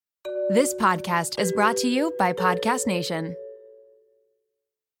This podcast is brought to you by Podcast Nation.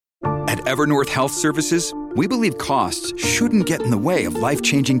 At Evernorth Health Services, we believe costs shouldn't get in the way of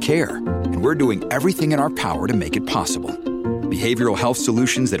life-changing care, and we're doing everything in our power to make it possible. Behavioral health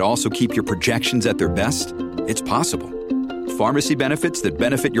solutions that also keep your projections at their best? It's possible. Pharmacy benefits that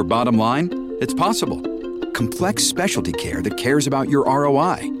benefit your bottom line? It's possible. Complex specialty care that cares about your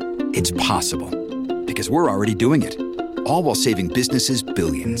ROI? It's possible. Because we're already doing it. All while saving businesses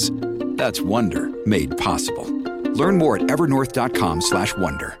billions. That's Wonder made possible. Learn more at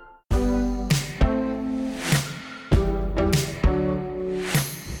evernorth.com/wonder.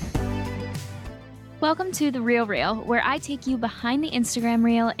 Welcome to The Real Reel, where I take you behind the Instagram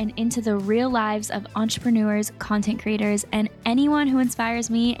reel and into the real lives of entrepreneurs, content creators, and anyone who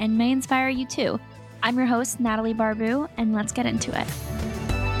inspires me and may inspire you too. I'm your host, Natalie Barbu, and let's get into it.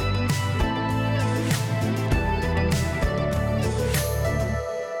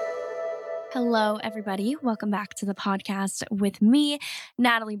 Hello, everybody. Welcome back to the podcast with me,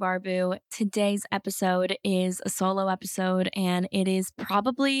 Natalie Barbu. Today's episode is a solo episode, and it is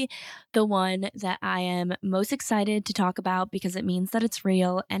probably the one that I am most excited to talk about because it means that it's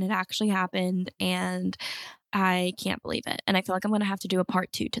real and it actually happened, and I can't believe it. And I feel like I'm going to have to do a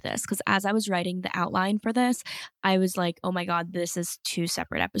part 2 to this because as I was writing the outline for this, I was like, oh my God, this is 2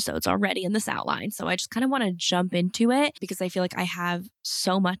 separate episodes already in this outline. So I just kind of want to jump into it because I feel like I have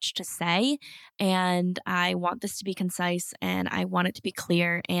so much to say and I want this to be concise and I want it to be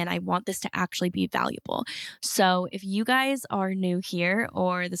clear and I want this to actually be valuable. So if you guys are new here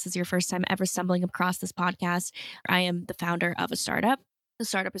or this is your first time ever stumbling across this podcast, I am the founder of a startup. The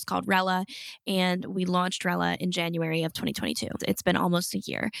startup is called Rella, and we launched Rella in January of 2022. It's been almost a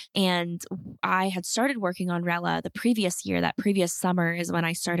year. And I had started working on Rella the previous year. That previous summer is when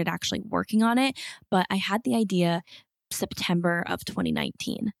I started actually working on it. But I had the idea September of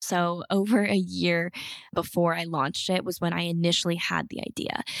 2019. So over a year before I launched it was when I initially had the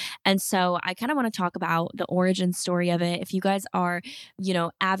idea. And so I kind of want to talk about the origin story of it. If you guys are,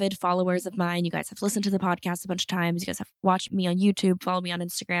 avid followers of mine, you guys have listened to the podcast a bunch of times, you guys have watched me on YouTube, followed me on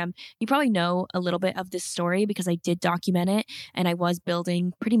Instagram, you probably know a little bit of this story because I did document it and I was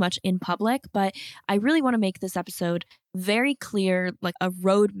building pretty much in public. But I really want to make this episode very clear, like a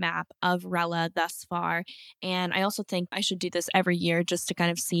roadmap of Rella thus far. And I also think I should do this every year just to kind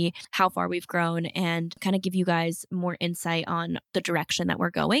of see how far we've grown and kind of give you guys more insight on the direction that we're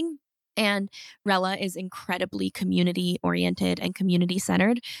going. And Rella is incredibly community oriented and community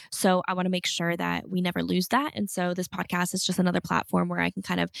centered. So I want to make sure that we never lose that. And so this podcast is just another platform where I can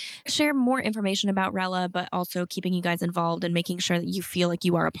kind of share more information about Rella, but also keeping you guys involved and making sure that you feel like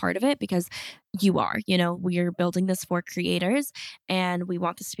you are a part of it because you are, we are building this for creators and we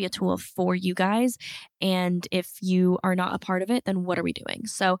want this to be a tool for you guys. And if you are not a part of it, then what are we doing?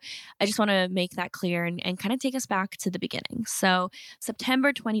 So I just want to make that clear and kind of take us back to the beginning. So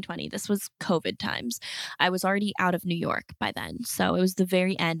September 2020, this was COVID times. I was already out of New York by then. So it was the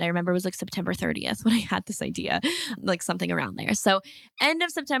very end. I remember it was like September 30th when I had this idea, like something around there. So end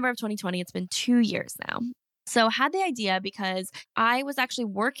of September of 2020, it's been 2 years now. So I had the idea because I was actually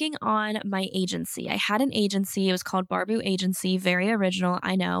working on my agency. I had an agency. It was called Barbu Agency. Very original,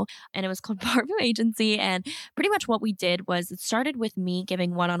 I know. And it was called Barbu Agency. And pretty much what we did was it started with me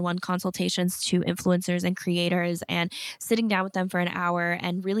giving one-on-one consultations to influencers and creators and sitting down with them for an hour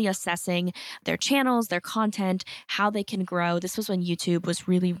and really assessing their channels, their content, how they can grow. This was when YouTube was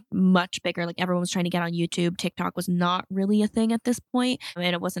really much bigger. Like everyone was trying to get on YouTube. TikTok was not really a thing at this point.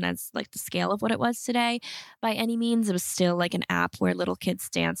 And it wasn't as like the scale of what it was today. By any means. It was still like an app where little kids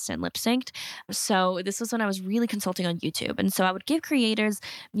danced and lip synced. So this was when I was really consulting on YouTube. And so I would give creators,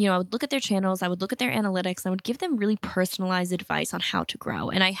 I would look at their channels, I would look at their analytics, and I would give them really personalized advice on how to grow.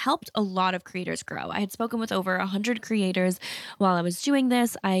 And I helped a lot of creators grow. I had spoken with over 100 creators while I was doing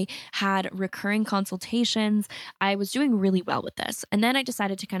this. I had recurring consultations. I was doing really well with this. And then I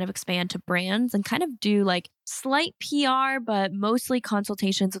decided to kind of expand to brands and kind of do like slight PR, but mostly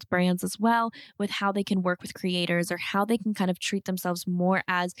consultations with brands as well, with how they can work with creators or how they can kind of treat themselves more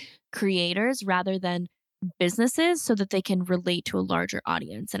as creators rather than businesses so that they can relate to a larger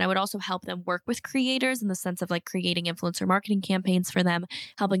audience. And I would also help them work with creators in the sense of like creating influencer marketing campaigns for them,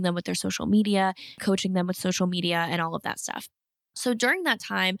 helping them with their social media, coaching them with social media and all of that stuff. So during that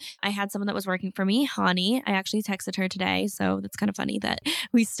time, I had someone that was working for me, Hani. I actually texted her today. So that's kind of funny that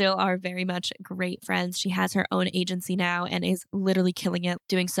we still are very much great friends. She has her own agency now and is literally killing it,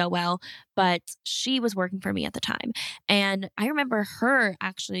 doing so well. But she was working for me at the time. And I remember her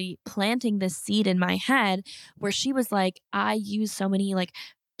actually planting this seed in my head where she was like, I use so many like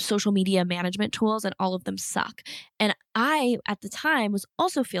social media management tools and all of them suck. And I, at the time, was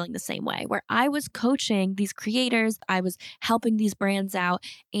also feeling the same way, where I was coaching these creators, I was helping these brands out,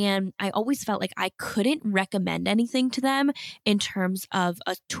 and I always felt like I couldn't recommend anything to them in terms of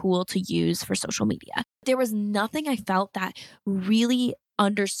a tool to use for social media. There was nothing I felt that really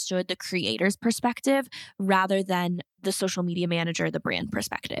understood the creator's perspective rather than the social media manager, the brand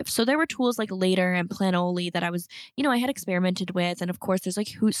perspective. So there were tools like Later and Planoly that I had experimented with. And of course, there's like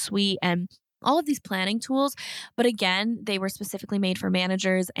Hootsuite and all of these planning tools. But again, they were specifically made for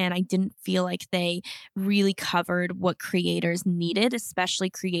managers, and I didn't feel like they really covered what creators needed,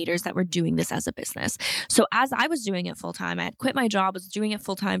 especially creators that were doing this as a business. So as I was doing it full time, I had quit my job, was doing it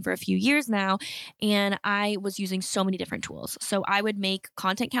full time for a few years now, and I was using so many different tools. So I would make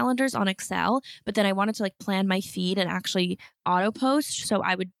content calendars on Excel, but then I wanted to like plan my feed and actually auto post. So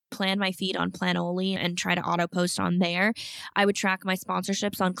I would plan my feed on Planoly and try to auto post on there. I would track my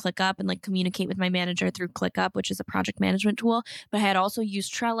sponsorships on ClickUp and like communicate with my manager through ClickUp, which is a project management tool. But I had also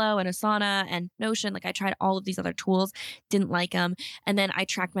used Trello and Asana and Notion. Like I tried all of these other tools, didn't like them. And then I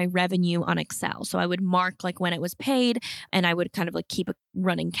tracked my revenue on Excel. So I would mark like when it was paid, and I would kind of like keep a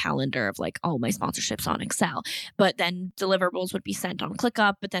running calendar of like all my sponsorships on Excel. But then deliverables would be sent on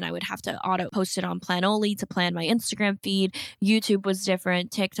ClickUp, but then I would have to auto post it on Planoly to plan my Instagram feed. YouTube was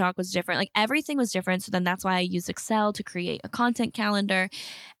different. TikTok was different. Like everything was different. So then that's why I used Excel to create a content calendar.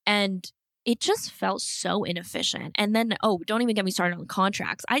 And it just felt so inefficient. And then, don't even get me started on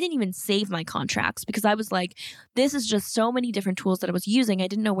contracts. I didn't even save my contracts because I was like, this is just so many different tools that I was using. I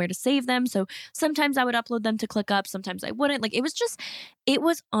didn't know where to save them. So sometimes I would upload them to ClickUp. Sometimes I wouldn't. Like it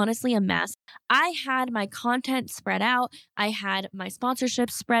was honestly a mess. I had my content spread out. I had my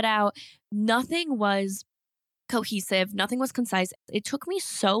sponsorships spread out. Nothing was cohesive. Nothing was concise. It took me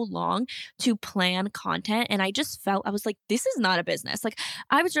so long to plan content. And I just felt, I was like, this is not a business. Like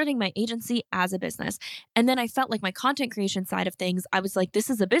I was running my agency as a business. And then I felt like my content creation side of things, I was like, this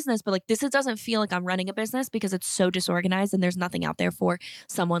is a business, but like this doesn't feel like I'm running a business because it's so disorganized and there's nothing out there for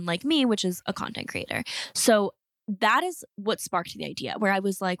someone like me, which is a content creator. So that is what sparked the idea where I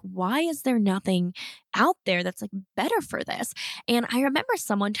was like, why is there nothing out there that's like better for this? And I remember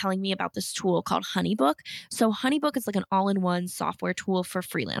someone telling me about this tool called Honeybook. So Honeybook is like an all-in-one software tool for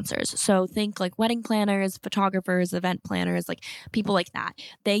freelancers. So think like wedding planners, photographers, event planners, like people like that.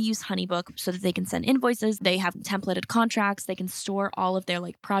 They use Honeybook so that they can send invoices. They have templated contracts. They can store all of their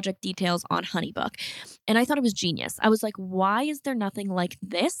like project details on Honeybook. And I thought it was genius. I was like, why is there nothing like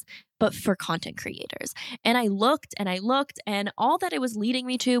this but for content creators? And I looked, and all that it was leading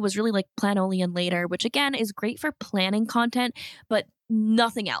me to was really like Planoly and Later, which again is great for planning content, but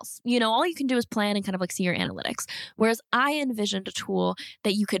nothing else. All you can do is plan and kind of like see your analytics. Whereas I envisioned a tool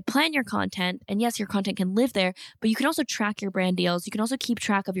that you could plan your content, and yes, your content can live there, but you can also track your brand deals. You can also keep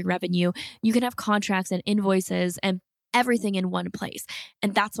track of your revenue. You can have contracts and invoices and everything in one place.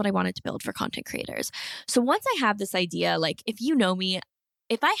 And that's what I wanted to build for content creators. So once I have this idea, like if you know me,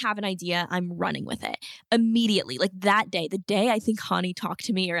 if I have an idea, I'm running with it immediately. Like that day, the day I think Hani talked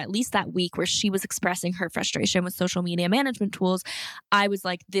to me, or at least that week where she was expressing her frustration with social media management tools, I was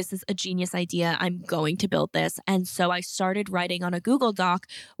like, this is a genius idea. I'm going to build this. And so I started writing on a Google Doc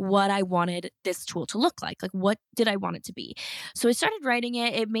what I wanted this tool to look like. Like, what did I want it to be? So I started writing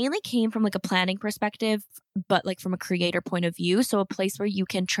it. It mainly came from like a planning perspective, but like from a creator point of view. So a place where you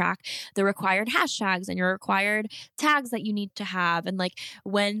can track the required hashtags and your required tags that you need to have, and like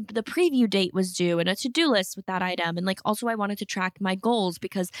when the preview date was due, and a to-do list with that item. And like also I wanted to track my goals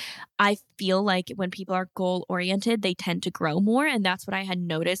because I feel like when people are goal oriented, they tend to grow more. And that's what I had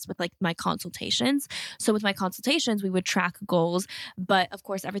noticed with like my consultations. So with my consultations, we would track goals, but of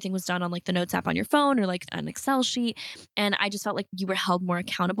course everything was done on like the Notes app on your phone or like an Excel sheet. And I just felt like you were held more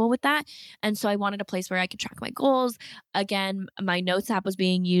accountable with that. And so I wanted a place where I could track my goals. Again, my Notes app was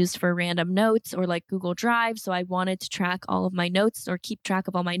being used for random notes or like Google Drive. So I wanted to track all of my notes or keep track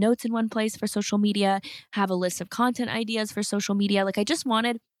of all my notes in one place for social media, have a list of content ideas for social media. Like I just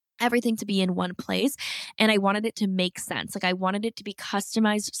wanted everything to be in one place, and I wanted it to make sense. Like I wanted it to be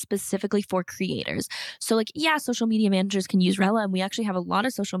customized specifically for creators. So like, yeah, social media managers can use Rella, and we actually have a lot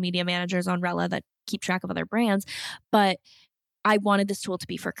of social media managers on Rella that keep track of other brands, but I wanted this tool to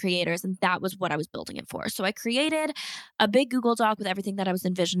be for creators, and that was what I was building it for. So I created a big Google Doc with everything that I was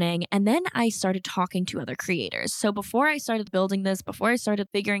envisioning, and then I started talking to other creators. So before I started building this, before I started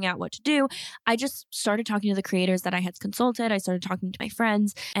figuring out what to do, I just started talking to the creators that I had consulted. I started talking to my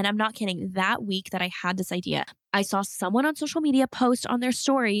friends, and I'm not kidding. That week that I had this idea, I saw someone on social media post on their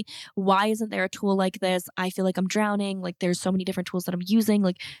story, why isn't there a tool like this? I feel like I'm drowning. Like there's so many different tools that I'm using.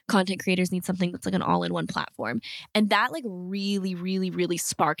 Like content creators need something that's like an all-in-one platform. And that like really, really, really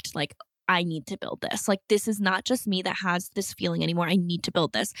sparked like, I need to build this. Like this is not just me that has this feeling anymore. I need to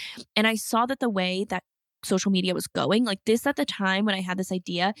build this. And I saw that the way that social media was going, like this at the time when I had this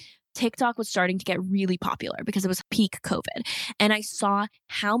idea, TikTok was starting to get really popular because it was peak COVID. And I saw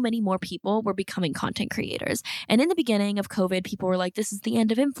how many more people were becoming content creators. And in the beginning of COVID, people were like, this is the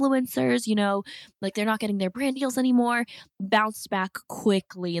end of influencers, you know, like they're not getting their brand deals anymore. Bounced back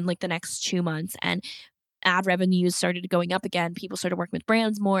quickly in like the next 2 months. And ad revenues started going up again. People started working with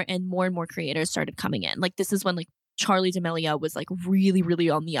brands more and more creators started coming in. Like this is when like Charli D'Amelio was like really, really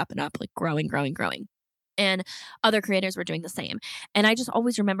on the up and up, like growing. And other creators were doing the same. And I just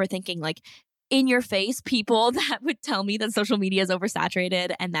always remember thinking like in your face people that would tell me that social media is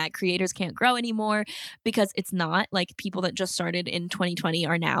oversaturated and that creators can't grow anymore, because it's not. Like people that just started in 2020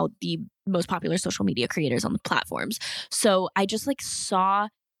 are now the most popular social media creators on the platforms. So I just like saw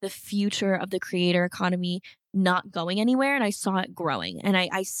the future of the creator economy not going anywhere, and I saw it growing. And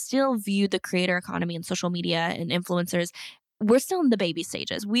I still view the creator economy and social media and influencers, we're still in the baby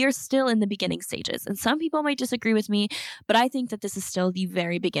stages. We are still in the beginning stages. And some people might disagree with me, but I think that this is still the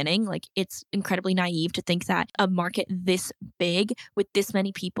very beginning. Like it's incredibly naive to think that a market this big with this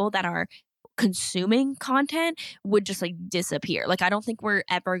many people that are consuming content would just like disappear. Like I don't think we're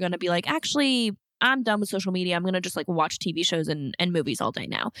ever going to be like, actually, I'm done with social media. I'm going to just like watch TV shows and movies all day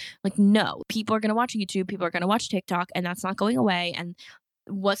now. Like, no, people are going to watch YouTube. People are going to watch TikTok, and that's not going away. And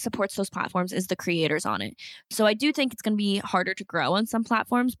what supports those platforms is the creators on it. So I do think it's going to be harder to grow on some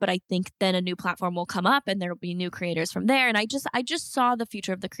platforms, but I think then a new platform will come up and there will be new creators from there. And I just saw the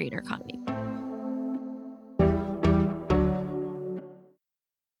future of the creator economy.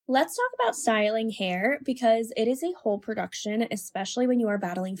 Let's talk about styling hair, because it is a whole production, especially when you are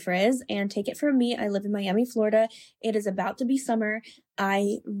battling frizz. And take it from me, I live in Miami, Florida. It is about to be summer.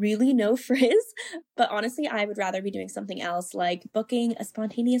 I really know frizz, but honestly, I would rather be doing something else, like booking a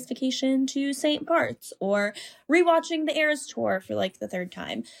spontaneous vacation to St. Bart's or rewatching the Eras Tour for like the 3rd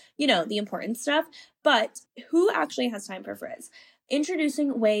time. You know, the important stuff. But who actually has time for frizz?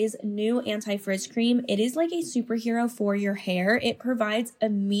 Introducing Ouai's new anti-frizz cream. It is like a superhero for your hair. It provides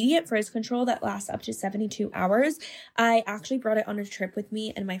immediate frizz control that lasts up to 72 hours. I actually brought it on a trip with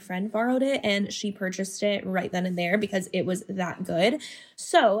me and my friend borrowed it, and she purchased it right then and there because it was that good.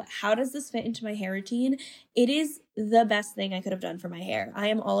 So how does this fit into my hair routine? It is the best thing I could have done for my hair. I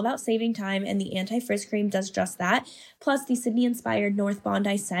am all about saving time, and the anti-frizz cream does just that. Plus, the Sydney-inspired North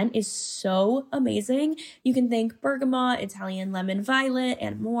Bondi scent is so amazing. You can thank bergamot, Italian lemon violet,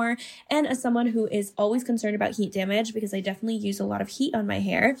 and more. And as someone who is always concerned about heat damage, because I definitely use a lot of heat on my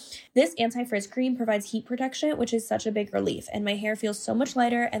hair, this anti-frizz cream provides heat protection, which is such a big relief, and my hair feels so much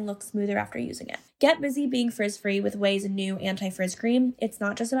lighter and looks smoother after using it. Get busy being frizz-free with Ouai's new anti-frizz cream. It's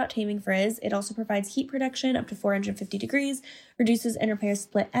not just about taming frizz, it also provides heat protection up to 450 degrees, reduces and repairs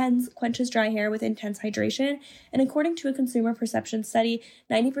split ends, quenches dry hair with intense hydration, and according to a consumer perception study,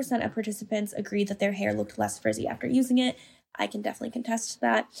 90% of participants agreed that their hair looked less frizzy after using it. I can definitely contest to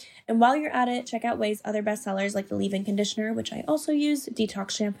that. And while you're at it, check out Ouai's other bestsellers like the leave-in conditioner, which I also use,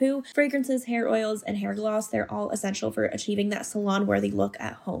 detox shampoo, fragrances, hair oils, and hair gloss. They're all essential for achieving that salon-worthy look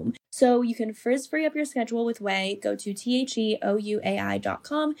at home. So you can frizz-free up your schedule with Ouai. Go to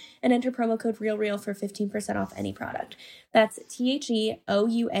THEOUAI.com and enter promo code REALREAL for 15% off any product. That's THEOUAI.com,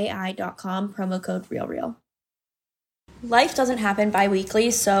 promo code REALREAL. Life doesn't happen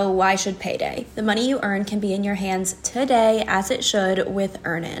bi-weekly, so why should payday? The money you earn can be in your hands today, as it should, with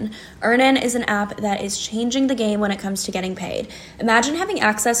Earnin. Earnin is an app that is changing the game when it comes to getting paid. Imagine having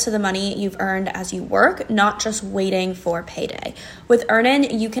access to the money you've earned as you work, not just waiting for payday. With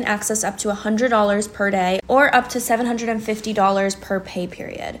Earnin, you can access up to $100 per day or up to $750 per pay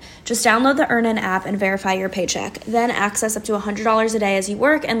period. Just download the Earnin app and verify your paycheck. Then access up to $100 a day as you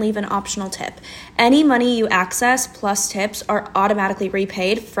work and leave an optional tip. Any money you access plus tips are automatically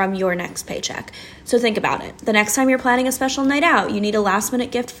repaid from your next paycheck. So think about it. The next time you're planning a special night out, you need a last minute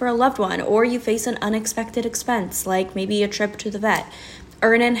gift for a loved one, or you face an unexpected expense, like maybe a trip to the vet,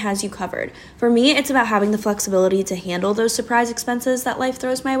 Earnin has you covered. For me, it's about having the flexibility to handle those surprise expenses that life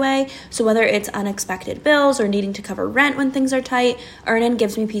throws my way. So whether it's unexpected bills or needing to cover rent when things are tight, Earnin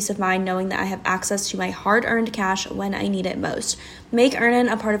gives me peace of mind knowing that I have access to my hard-earned cash when I need it most. Make Earnin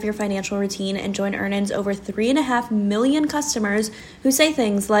a part of your financial routine and join Earnin's over 3.5 million customers who say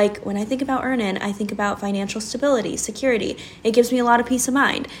things like, when I think about Earnin, I think about financial stability, security. It gives me a lot of peace of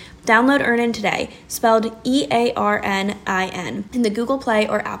mind. Download Earnin today, spelled EARNIN, in the Google Play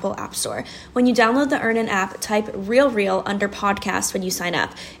or Apple App Store. When you download the Earnin app, type Real under podcast when you sign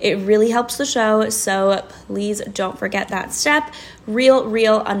up. It really helps the show, so please don't forget that step.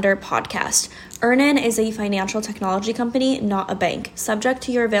 Real under podcast. Earnin is a financial technology company, not a bank. Subject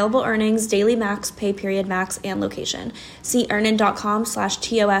to your available earnings, daily max, pay period max, and location. See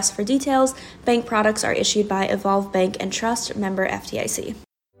earnin.com/TOS for details. Bank products are issued by Evolve Bank and Trust, member FDIC.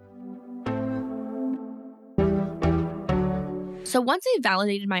 So once I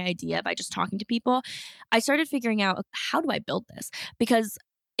validated my idea by just talking to people, I started figuring out, how do I build this? Because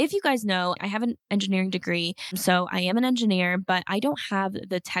if you guys know, I have an engineering degree, so I am an engineer, but I don't have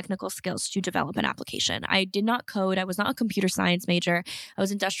the technical skills to develop an application. I did not code. I was not a computer science major. I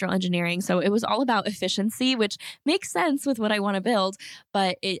was industrial engineering. So it was all about efficiency, which makes sense with what I want to build,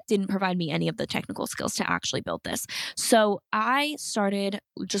 but it didn't provide me any of the technical skills to actually build this. So I started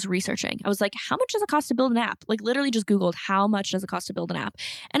just researching. I was like, how much does it cost to build an app? Like literally just Googled, how much does it cost to build an app?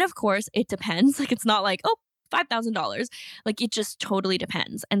 And of course, it depends. Like it's not like, oh, $5,000. Like it just totally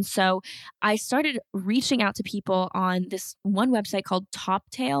depends. And so I started reaching out to people on this one website called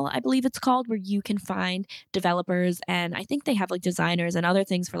Toptail, I believe it's called, where you can find developers. And I think they have like designers and other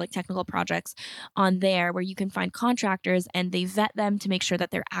things for like technical projects on there where you can find contractors and they vet them to make sure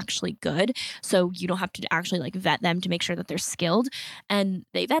that they're actually good. So you don't have to actually like vet them to make sure that they're skilled, and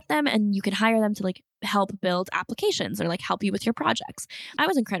they vet them and you can hire them to like help build applications or like help you with your projects. I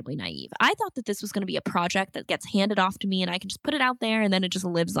was incredibly naive. I thought that this was going to be a project that gets handed off to me and I can just put it out there and then it just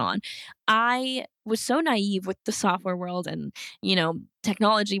lives on. I was so naive with the software world and,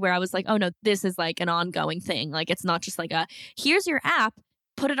 technology where I was like, oh no, this is like an ongoing thing. Like it's not just like here's your app,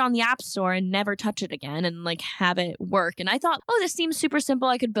 put it on the app store and never touch it again and like have it work. And I thought, oh, this seems super simple.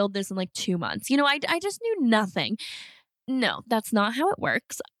 I could build this in like 2 months. I just knew nothing. No, that's not how it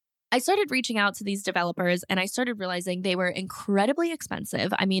works. I started reaching out to these developers and I started realizing they were incredibly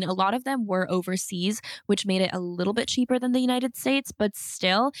expensive. I mean, a lot of them were overseas, which made it a little bit cheaper than the United States, but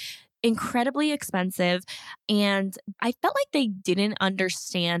still incredibly expensive. And I felt like they didn't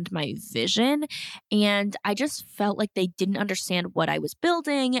understand my vision. And I just felt like they didn't understand what I was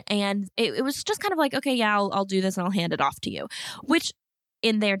building. And it was just kind of like, okay, yeah, I'll do this and I'll hand it off to you, which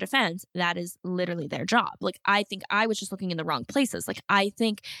in their defense, that is literally their job. Like, I think I was just looking in the wrong places. Like, I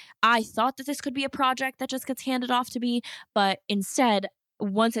think I thought that this could be a project that just gets handed off to me. But instead,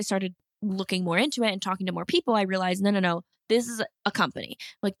 once I started looking more into it and talking to more people, I realized, no, this is a company.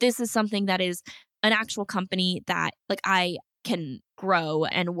 Like, this is something that is an actual company that like I can grow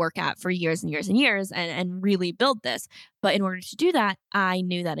and work at for years and years and years and really build this. But in order to do that, I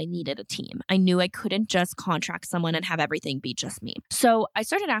knew that I needed a team. I knew I couldn't just contract someone and have everything be just me. So I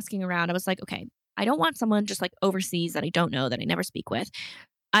started asking around. I was like, okay, I don't want someone just like overseas that I don't know, that I never speak with.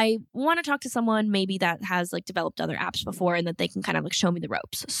 I want to talk to someone maybe that has like developed other apps before and that they can kind of like show me the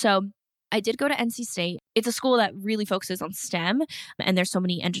ropes. So I did go to NC State. It's a school that really focuses on STEM, and there's so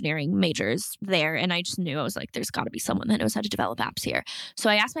many engineering majors there. And I just knew, I was like, there's got to be someone that knows how to develop apps here. So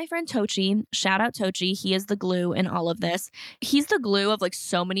I asked my friend Tochi, shout out Tochi. He is the glue in all of this. He's the glue of like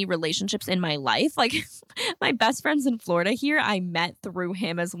so many relationships in my life. Like my best friends in Florida here, I met through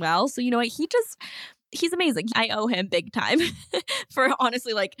him as well. So you know what? He's amazing. I owe him big time for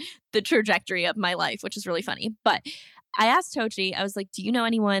honestly like the trajectory of my life, which is really funny. But I asked Tochi, I was like, do you know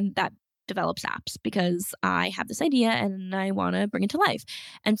anyone that develops apps? Because I have this idea and I want to bring it to life.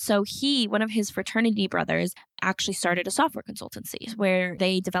 And so one of his fraternity brothers actually started a software consultancy where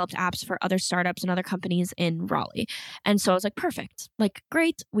they developed apps for other startups and other companies in Raleigh. And so I was like, perfect, like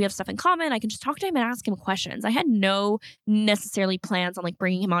great. We have stuff in common. I can just talk to him and ask him questions. I had no necessarily plans on like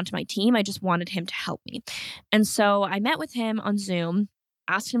bringing him onto my team. I just wanted him to help me. And so I met with him on Zoom,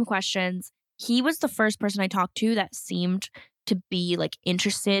 asked him questions. He was the first person I talked to that seemed to be like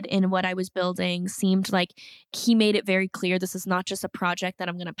interested in what I was building, seemed like he made it very clear this is not just a project that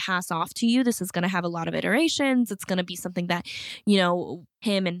I'm going to pass off to you. This is going to have a lot of iterations. It's going to be something that,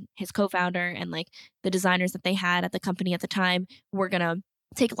 him and his co-founder and like the designers that they had at the company at the time were going to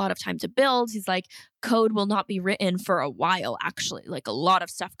take a lot of time to build. He's like, code will not be written for a while, actually. Like a lot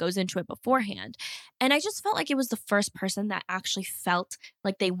of stuff goes into it beforehand. And I just felt like it was the first person that actually felt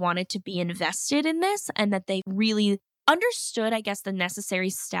like they wanted to be invested in this and that they really understood, I guess, the necessary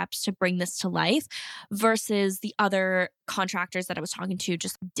steps to bring this to life versus the other contractors that I was talking to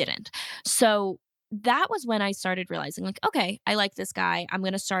just didn't. So that was when I started realizing like, okay, I like this guy. I'm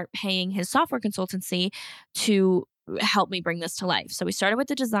going to start paying his software consultancy to help me bring this to life. So we started with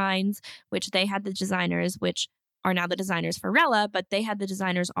the designs, which they had the designers, which are now the designers for Rella, but they had the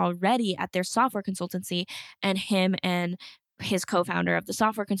designers already at their software consultancy, and him and his co-founder of the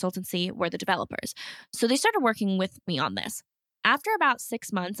software consultancy were the developers. So they started working with me on this. After about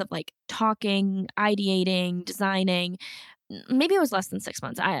 6 months of like talking, ideating, designing, maybe it was less than 6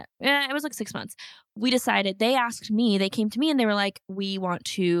 months. It was like 6 months. We decided, they came to me and they were like, we want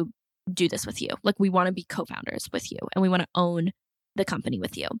to do this with you. Like, we want to be co-founders with you and we want to own the company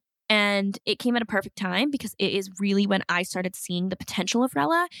with you. And it came at a perfect time because it is really when I started seeing the potential of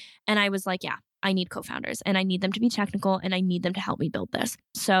Rella. And I was like, yeah, I need co-founders and I need them to be technical and I need them to help me build this.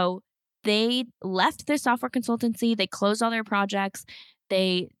 So they left their software consultancy. They closed all their projects.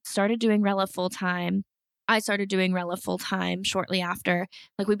 They started doing Rella full-time. I started doing Rella full-time shortly after.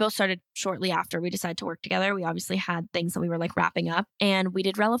 Like, we both started shortly after we decided to work together. We obviously had things that we were like wrapping up, and we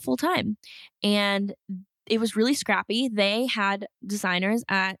did Rella full-time. And it was really scrappy. They had designers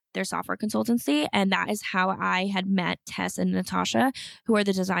at their software consultancy, and that is how I had met Tess and Natasha, who are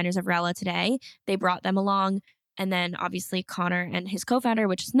the designers of Rella today. They brought them along, and then obviously Connor and his co-founder,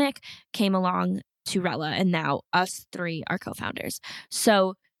 which is Nick, came along to Rella, and now us three are co-founders.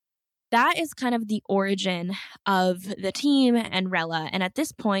 So that is kind of the origin of the team and Rella. And at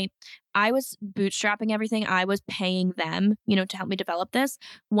this point, I was bootstrapping everything. I was paying them, to help me develop this.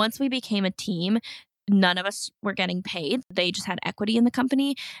 Once we became a team, none of us were getting paid. They just had equity in the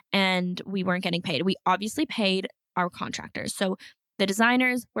company and we weren't getting paid. We obviously paid our contractors. So the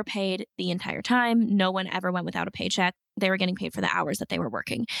designers were paid the entire time. No one ever went without a paycheck. They were getting paid for the hours that they were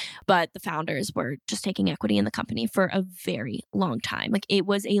working. But the founders were just taking equity in the company for a very long time. Like, it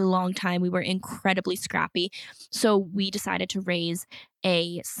was a long time. We were incredibly scrappy. So we decided to raise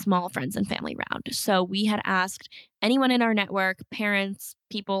a small friends and family round. So we had asked anyone in our network, parents,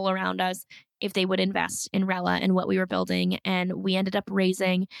 people around us, if they would invest in Rella and what we were building. And we ended up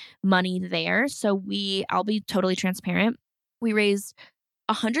raising money there. So I'll be totally transparent. We raised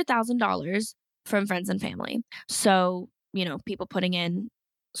 $100,000 from friends and family. So, people putting in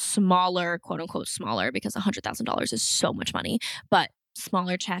smaller, quote unquote, smaller, because $100,000 is so much money, but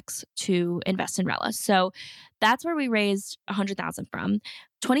smaller checks to invest in Rella. So that's where we raised $100,000 from.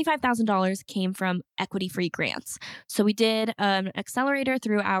 $25,000 came from equity-free grants. So we did an accelerator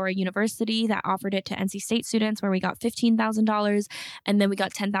through our university that offered it to NC State students, where we got $15,000, and then we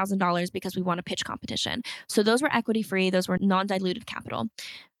got $10,000 because we won a pitch competition. So those were equity-free. Those were non-diluted capital.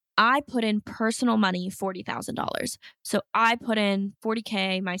 I put in personal money, $40,000. So I put in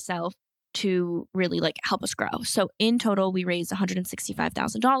 $40K myself to really help us grow. So in total, we raised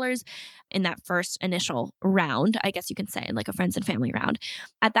 $165,000 in that first initial round, I guess you can say, like a friends and family round.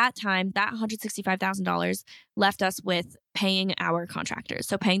 At that time, that $165,000 left us with paying our contractors.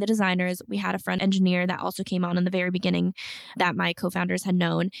 So paying the designers. We had a front engineer that also came on in the very beginning that my co-founders had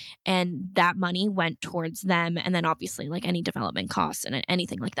known, and that money went towards them. And then obviously any development costs and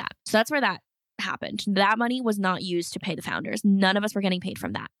anything like that. So that's where that happened. That money was not used to pay the founders. None of us were getting paid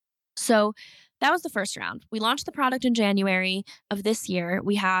from that. So that was the first round. We launched the product in January of this year.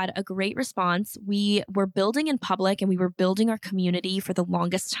 We had a great response. We were building in public and we were building our community for the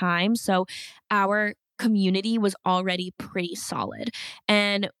longest time. So our community was already pretty solid.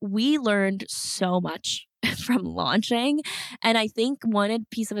 And we learned so much from launching. And I think one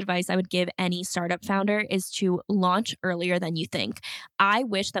piece of advice I would give any startup founder is to launch earlier than you think. I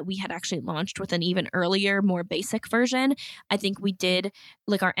wish that we had actually launched with an even earlier, more basic version. I think we did,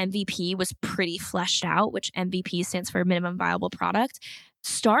 our MVP was pretty fleshed out, which MVP stands for minimum viable product.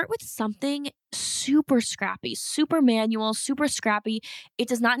 Start with something super scrappy, super manual, super scrappy. It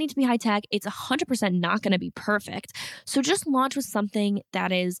does not need to be high tech. It's 100% not going to be perfect. So just launch with something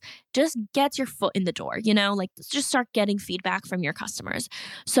that just gets your foot in the door, just start getting feedback from your customers.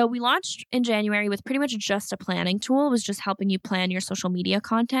 So we launched in January with pretty much just a planning tool. It was just helping you plan your social media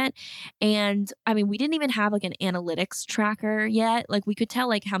content. And we didn't even have an analytics tracker yet. We could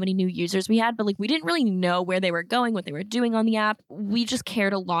tell how many new users we had, but we didn't really know where they were going, what they were doing on the app. We just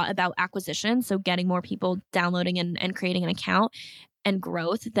cared a lot about acquisition. So getting more people downloading and creating an account and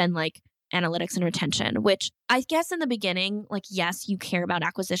growth than analytics and retention, which I guess in the beginning, yes, you care about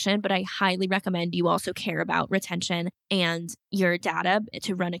acquisition, but I highly recommend you also care about retention and your data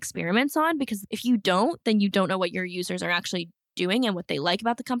to run experiments on, because if you don't, then you don't know what your users are actually doing and what they like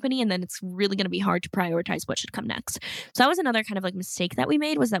about the company. And then it's really going to be hard to prioritize what should come next. So that was another kind of mistake that we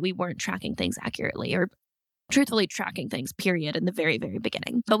made, was that we weren't tracking things accurately, or truthfully tracking things, period, in the very, very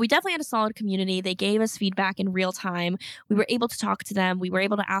beginning. But we definitely had a solid community. They gave us feedback in real time. We were able to talk to them. We were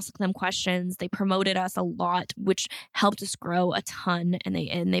able to ask them questions. They promoted us a lot, which helped us grow a ton. And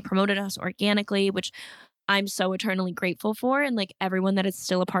they promoted us organically, which I'm so eternally grateful for. And like everyone that is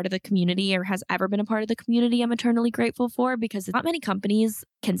still a part of the community or has ever been a part of the community, I'm eternally grateful for, because not many companies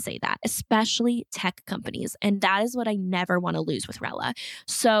can say that, especially tech companies. And that is what I never want to lose with Rella.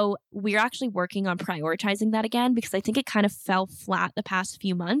 So we're actually working on prioritizing that again, because I think it kind of fell flat the past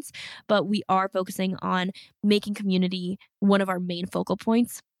few months, but we are focusing on making community one of our main focal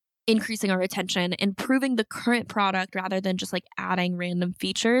points, increasing our attention, improving the current product rather than just like adding random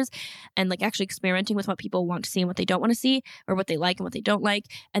features, and like actually experimenting with what people want to see and what they don't want to see, or what they like and what they don't like.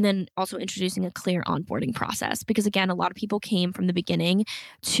 And then also introducing a clear onboarding process, because again, a lot of people came from the beginning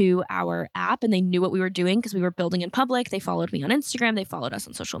to our app and they knew what we were doing because we were building in public. They followed me on Instagram, they followed us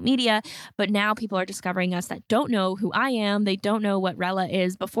on social media, but now people are discovering us that don't know who I am, they don't know what Rella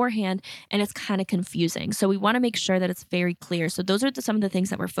is beforehand, and it's kind of confusing. So we want to make sure that it's very clear. So those are some of the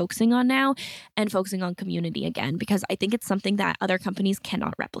things that we're focusing on now, and focusing on community again, because I think it's something that other companies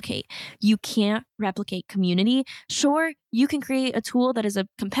cannot replicate. You can't replicate community. Sure, you can create a tool that is a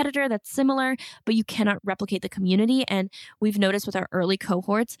competitor that's similar, but you cannot replicate the community. And we've noticed with our early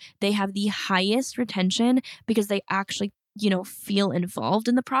cohorts, they have the highest retention because they actually feel involved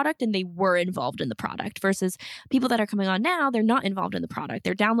in the product, and they were involved in the product, versus people that are coming on now, they're not involved in the product.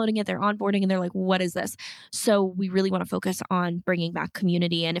 They're downloading it, they're onboarding, and they're like, what is this? So we really want to focus on bringing back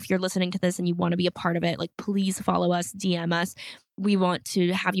community. And if you're listening to this and you want to be a part of it, like please follow us, DM us. We want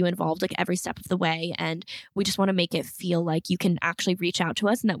to have you involved like every step of the way. And we just want to make it feel like you can actually reach out to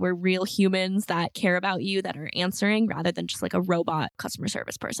us and that we're real humans that care about you, that are answering, rather than just like a robot customer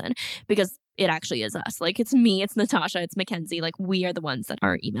service person, because it actually is us. Like it's me, it's Natasha, it's Mackenzie. Like we are the ones that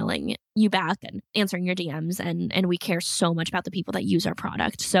are emailing you back and answering your DMs. And we care so much about the people that use our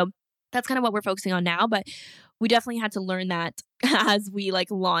product. So that's kind of what we're focusing on now. But we definitely had to learn that as we like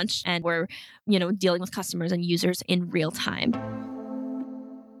launch and we're, dealing with customers and users in real time.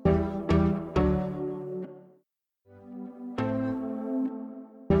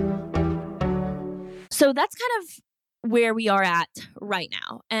 So that's kind of where we are at right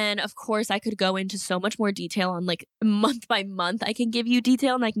now. And of course, I could go into so much more detail on like month by month. I can give you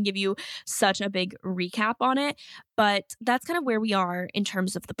detail and I can give you such a big recap on it. But that's kind of where we are in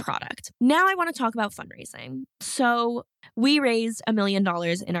terms of the product. Now I want to talk about fundraising. So we raised $1 million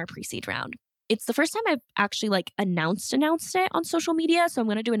in our pre-seed round. It's the first time I've actually like announced it on social media. So I'm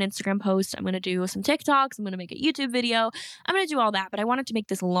going to do an Instagram post. I'm going to do some TikToks. I'm going to make a YouTube video. I'm going to do all that. But I wanted to make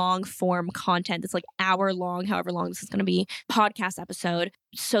this long form content that's like hour long, however long this is going to be, podcast episode,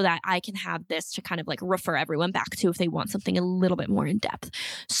 so that I can have this to kind of like refer everyone back to if they want something a little bit more in depth.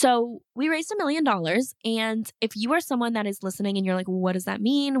 So we raised $1 million. And if you are someone that is listening and you're like, what does that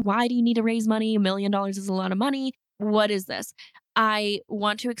mean? Why do you need to raise money? $1 million is a lot of money. What is this? I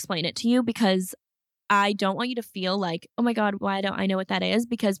want to explain it to you because I don't want you to feel like, oh my God, why don't I know what that is?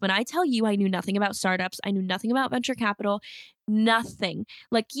 Because when I tell you I knew nothing about startups, I knew nothing about venture capital, nothing.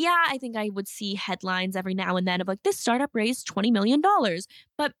 Like, yeah, I think I would see headlines every now and then of like, this startup raised $20 million.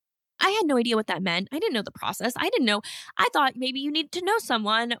 But I had no idea what that meant. I didn't know the process. I didn't know. I thought maybe you needed to know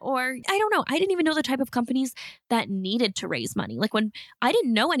someone, or I don't know. I didn't even know the type of companies that needed to raise money. Like when I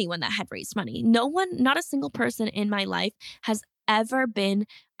didn't know anyone that had raised money. No one, not a single person in my life has ever been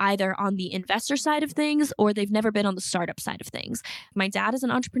either on the investor side of things or they've never been on the startup side of things. My dad is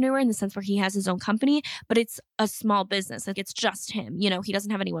an entrepreneur in the sense where he has his own company, but it's a small business. Like it's just him. He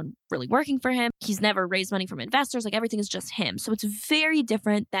doesn't have anyone really working for him. He's never raised money from investors. Like everything is just him. So it's very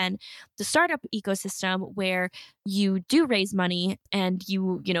different than the startup ecosystem where you do raise money and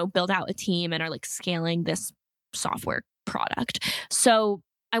you build out a team and are like scaling this software product. So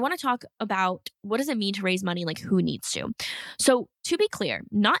I want to talk about what does it mean to raise money, like who needs to. So to be clear,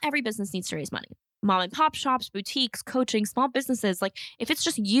 not every business needs to raise money. Mom and pop shops, boutiques, coaching, small businesses, like if it's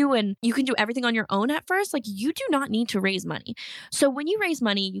just you and you can do everything on your own at first, like you do not need to raise money. So when you raise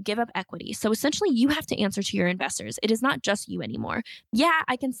money, you give up equity. So essentially you have to answer to your investors. It is not just you anymore. Yeah,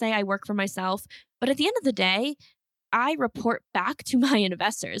 I can say I work for myself, but at the end of the day, I report back to my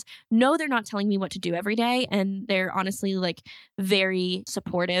investors. No, they're not telling me what to do every day. And they're honestly like very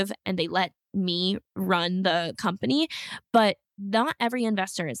supportive and they let me run the company. But not every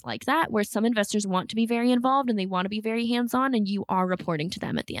investor is like that, where some investors want to be very involved and they want to be very hands-on, and you are reporting to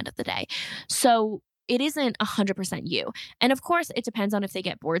them at the end of the day. So it isn't 100% you. And of course, it depends on if they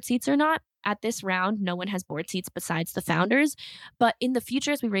get board seats or not. At this round, no one has board seats besides the founders. But in the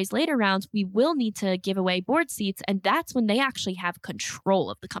future, as we raise later rounds, we will need to give away board seats. And that's when they actually have control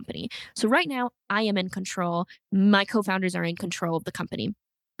of the company. So right now, I am in control. My co-founders are in control of the company.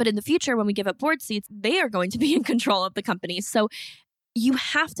 But in the future, when we give up board seats, they are going to be in control of the company. So you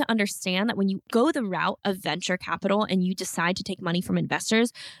have to understand that when you go the route of venture capital and you decide to take money from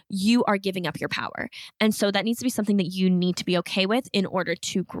investors, you are giving up your power. And so that needs to be something that you need to be okay with in order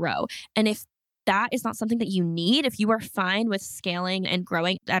to grow. And if that is not something that you need, if you are fine with scaling and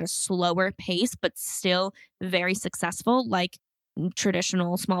growing at a slower pace, but still very successful, like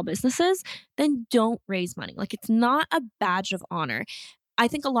traditional small businesses, then don't raise money. Like, it's not a badge of honor. I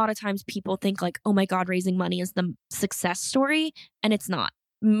think a lot of times people think like, oh my God, raising money is the success story. And it's not.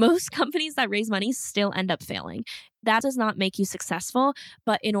 Most companies that raise money still end up failing. That does not make you successful.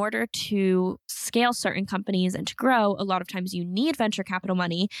 But in order to scale certain companies and to grow, a lot of times you need venture capital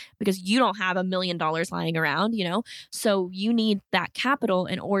money because you don't have $1 million lying around, So you need that capital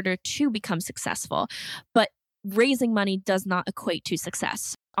in order to become successful. But raising money does not equate to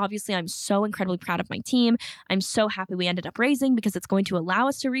success. Obviously, I'm so incredibly proud of my team. I'm so happy we ended up raising because it's going to allow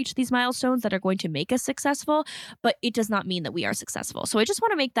us to reach these milestones that are going to make us successful, but it does not mean that we are successful. So I just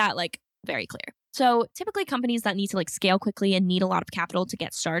want to make that very clear. So typically companies that need to scale quickly and need a lot of capital to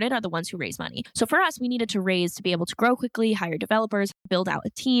get started are the ones who raise money. So for us, we needed to raise to be able to grow quickly, hire developers, build out a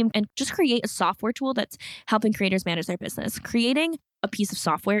team, and just create a software tool that's helping creators manage their business. Creating a piece of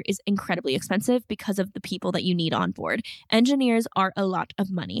software is incredibly expensive because of the people that you need on board. Engineers are a lot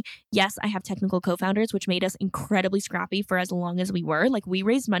of money. Yes, I have technical co-founders, which made us incredibly scrappy for as long as we were. We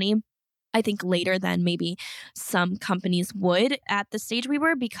raised money, I think, later than maybe some companies would at the stage we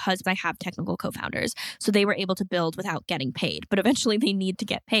were because I have technical co-founders. So they were able to build without getting paid. But eventually they need to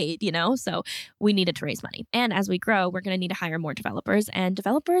get paid, So we needed to raise money. And as we grow, we're going to need to hire more developers. And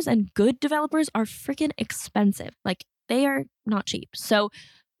good developers are freaking expensive. They are not cheap. So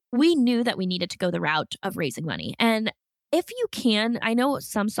we knew that we needed to go the route of raising money. And if you can, I know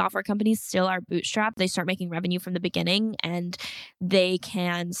some software companies still are bootstrapped. They start making revenue from the beginning and they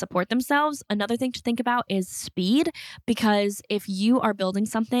can support themselves. Another thing to think about is speed, because if you are building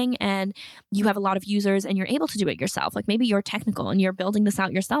something and you have a lot of users and you're able to do it yourself, maybe you're technical and you're building this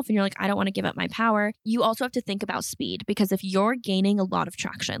out yourself and you're I don't want to give up my power. You also have to think about speed, because if you're gaining a lot of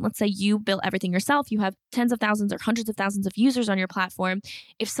traction, let's say you built everything yourself, you have tens of thousands or hundreds of thousands of users on your platform.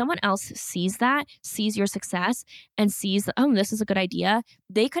 If someone else sees your success and sees, oh, this is a good idea,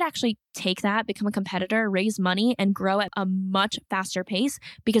 they could actually take that, become a competitor, raise money, and grow at a much faster pace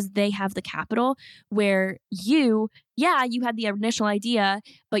because they have the capital, where you had the initial idea,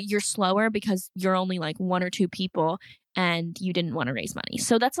 but you're slower because you're only one or two people and you didn't want to raise money.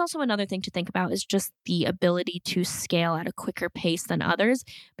 So that's also another thing to think about, is just the ability to scale at a quicker pace than others,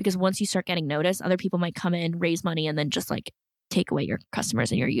 because once you start getting noticed, other people might come in, raise money, and then just take away your customers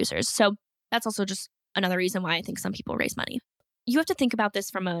and your users. So that's also just another reason why I think some people raise money. You have to think about this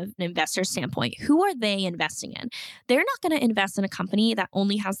from an investor standpoint. Who are they investing in? They're not going to invest in a company that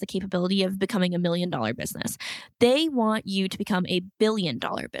only has the capability of becoming $1 million business. They want you to become a $1 billion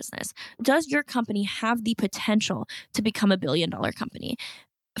business. Does your company have the potential to become a $1 billion company?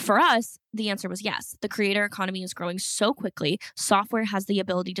 For us, the answer was yes. The creator economy is growing so quickly. Software has the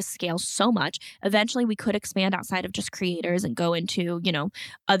ability to scale so much. Eventually, we could expand outside of just creators and go into,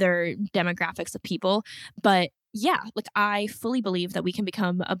 other demographics of people. But yeah, I fully believe that we can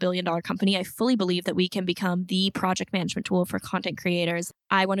become a $1 billion company. I fully believe that we can become the project management tool for content creators.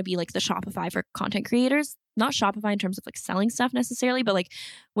 I want to be the Shopify for content creators. Not Shopify in terms of selling stuff necessarily, but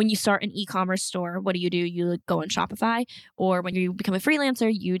when you start an e-commerce store, what do? You go on Shopify, or when you become a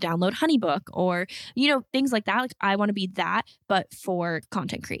freelancer, you download HoneyBook, or, things like that. I want to be that, but for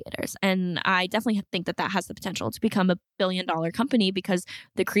content creators. And I definitely think that has the potential to become a $1 billion company, because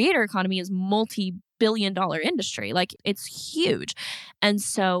the creator economy is multi-billion-dollar industry. It's huge. And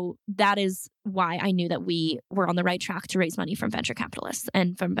so that is why I knew that we were on the right track to raise money from venture capitalists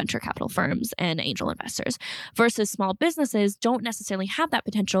and from venture capital firms and angel investors, versus small businesses don't necessarily have that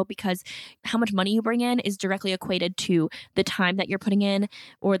potential, because how much money you bring in is directly equated to the time that you're putting in,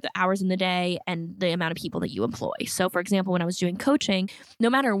 or the hours in the day, and the amount of people that you employ. So for example, when I was doing coaching,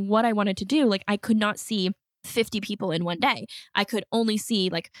 no matter what I wanted to do, I could not see 50 people in one day. I could only see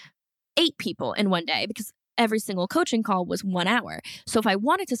 8 people in one day, because every single coaching call was 1 hour. So if I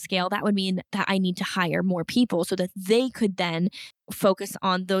wanted to scale, that would mean that I need to hire more people so that they could then focus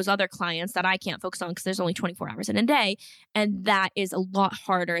on those other clients that I can't focus on because there's only 24 hours in a day. And that is a lot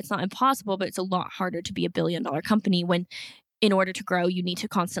harder. It's not impossible, but it's a lot harder to be a $1 billion company when, in order to grow, you need to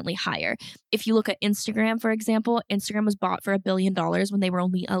constantly hire. If you look at Instagram, for example, Instagram was bought for $1 billion when they were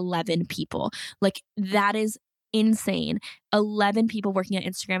only 11 people. That is insane. 11 people working at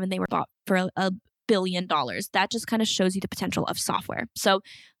Instagram, and they were bought for $1 billion. That just kind of shows you the potential of software. So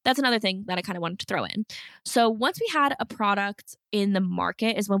that's another thing that I kind of wanted to throw in. So once we had a product in the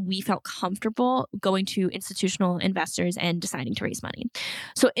market is when we felt comfortable going to institutional investors and deciding to raise money.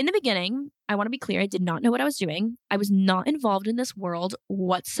 So in the beginning, I want to be clear, I did not know what I was doing. I was not involved in this world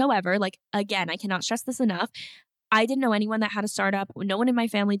whatsoever. Like, again, I cannot stress this enough. I didn't know anyone that had a startup. No one in my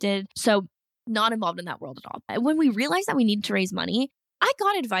family did. So not involved in that world at all. When we realized that we needed to raise money, I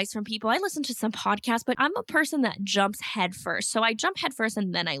got advice from people. I listened to some podcasts, but I'm a person that jumps head first. So I jump head first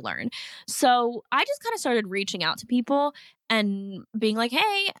and then I learn. So I just kind of started reaching out to people and being like,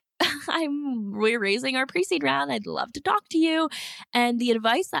 hey, we're raising our pre-seed round. I'd love to talk to you. And the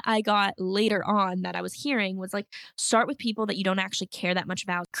advice that I got later on that I was hearing was like, start with people that you don't actually care that much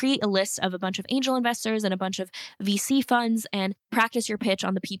about. Create a list of a bunch of angel investors and a bunch of VC funds and practice your pitch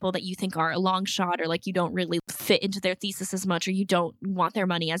on the people that you think are a long shot or like you don't really fit into their thesis as much or you don't want their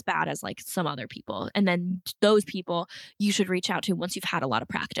money as bad as like some other people. And then those people you should reach out to once you've had a lot of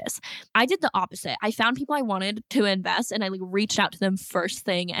practice. I did the opposite. I found people I wanted to invest and I like reached out to them first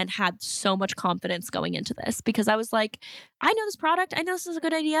thing and had so much confidence going into this because I was like, I know this product. I know this is a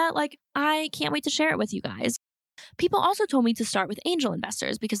good idea. Like, I can't wait to share it with you guys. People also told me to start with angel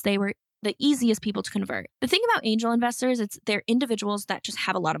investors because they were the easiest people to convert. The thing about angel investors, they're individuals that just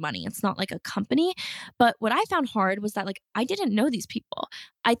have a lot of money. It's not like a company. But what I found hard was that like I didn't know these people.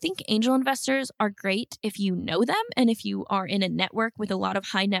 I think angel investors are great if you know them and if you are in a network with a lot of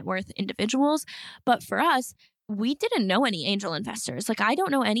high net worth individuals. But for us, we didn't know any angel investors. Like, I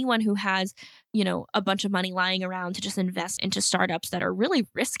don't know anyone who has, a bunch of money lying around to just invest into startups that are really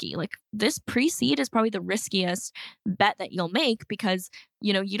risky. Like, this pre-seed is probably the riskiest bet that you'll make because,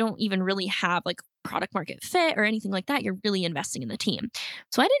 you don't even really have like product market fit or anything like that. You're really investing in the team.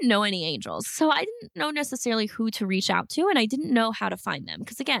 So I didn't know any angels. So I didn't know necessarily who to reach out to and I didn't know how to find them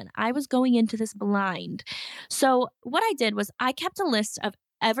because again, I was going into this blind. So what I did was I kept a list of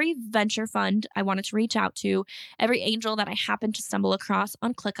every venture fund I wanted to reach out to, every angel that I happened to stumble across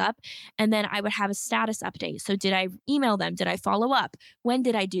on ClickUp, and then I would have a status update. So did I email them? Did I follow up? When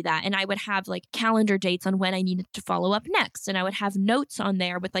did I do that? And I would have like calendar dates on when I needed to follow up next. And I would have notes on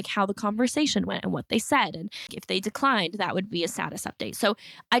there with like how the conversation went and what they said. And if they declined, that would be a status update. So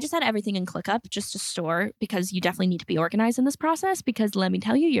I just had everything in ClickUp just to store because you definitely need to be organized in this process because let me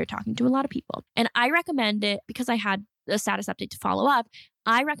tell you, you're talking to a lot of people. And I recommend it because I had a status update to follow up.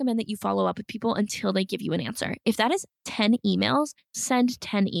 I recommend that you follow up with people until they give you an answer. If that is 10 emails, send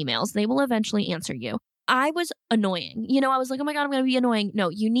 10 emails. They will eventually answer you. I was annoying. I was like, oh my God, I'm going to be annoying. No,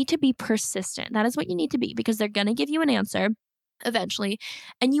 you need to be persistent. That is what you need to be because they're going to give you an answer eventually.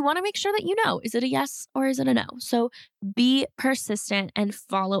 And you want to make sure that is it a yes or is it a no? So be persistent and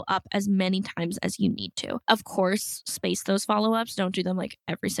follow up as many times as you need to. Of course, space those follow-ups. Don't do them like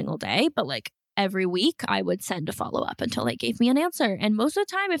every single day, but like every week I would send a follow-up until they gave me an answer. And most of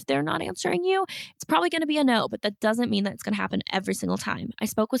the time, if they're not answering you, it's probably going to be a no, but that doesn't mean that it's going to happen every single time. I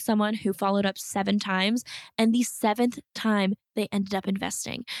spoke with someone who followed up 7 times and the 7th time they ended up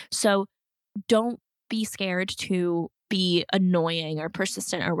investing. So don't be scared to be annoying or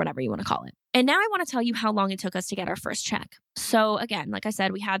persistent or whatever you want to call it. And now I want to tell you how long it took us to get our first check. So again, like I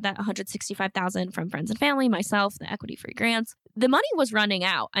said, we had that $165,000 from friends and family, myself, the equity free grants. The money was running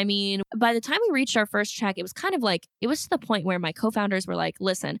out. I mean, by the time we reached our first check, it was kind of like, it was to the point where my co-founders were like,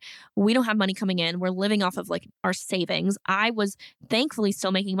 listen, we don't have money coming in. We're living off of like our savings. I was thankfully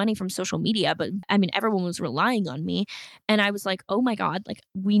still making money from social media, but I mean, everyone was relying on me. And I was like, oh my God, like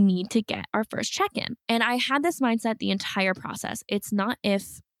we need to get our first check in. And I had this mindset the entire process. It's not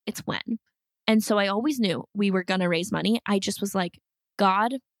if, it's when. And so I always knew we were going to raise money. I just was like,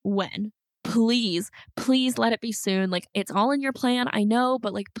 God, when? Please let it be soon. Like it's all in your plan. I know,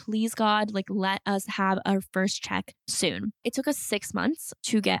 but like, please God, like let us have our first check soon. It took us 6 months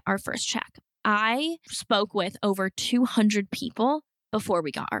to get our first check. I spoke with over 200 people before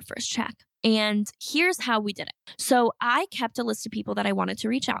we got our first check. And here's how we did it. So I kept a list of people that I wanted to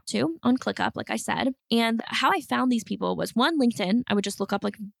reach out to on ClickUp, like I said. And how I found these people was one, LinkedIn. I would just look up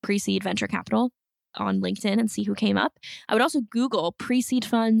like pre-seed venture capital on LinkedIn and see who came up. I would also Google pre-seed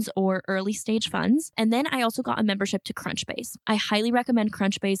funds or early stage funds. And then I also got a membership to Crunchbase. I highly recommend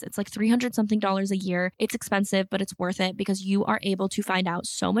Crunchbase. It's like $300 something a year. It's expensive, but it's worth it because you are able to find out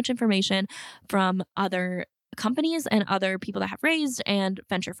so much information from other companies and other people that have raised and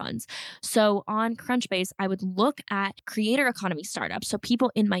venture funds. So on Crunchbase, I would look at creator economy startups. So people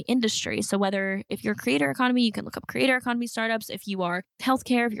in my industry. So if you're creator economy, you can look up creator economy startups. If you are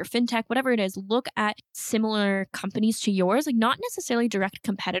healthcare, if you're fintech, whatever it is, look at similar companies to yours, like not necessarily direct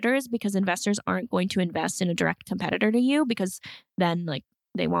competitors because investors aren't going to invest in a direct competitor to you because then like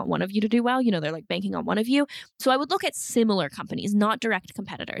they want one of you to do well. They're like banking on one of you. So I would look at similar companies, not direct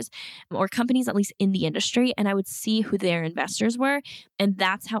competitors, or companies at least in the industry, and I would see who their investors were. And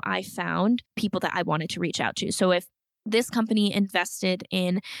that's how I found people that I wanted to reach out to. So if this company invested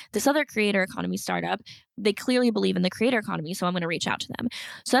in this other creator economy startup, they clearly believe in the creator economy, so I'm going to reach out to them.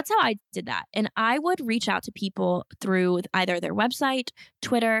 So that's how I did that. And I would reach out to people through either their website,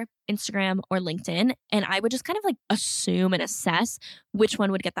 Twitter, Instagram, or LinkedIn. And I would just kind of like assume and assess which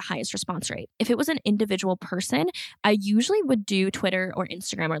one would get the highest response rate. If it was an individual person, I usually would do Twitter or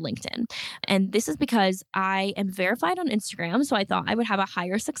Instagram or LinkedIn. And this is because I am verified on Instagram, so I thought I would have a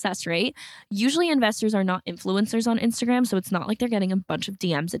higher success rate. Usually investors are not influencers on Instagram, so it's not like they're getting a bunch of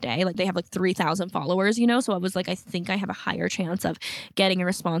DMs a day. Like they have like 3,000 followers, so I was like, I think I have a higher chance of getting a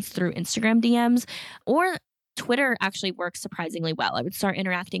response through Instagram DMs. Or Twitter actually works surprisingly well. I would start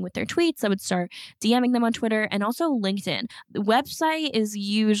interacting with their tweets. I would start DMing them on Twitter, and also LinkedIn. The website is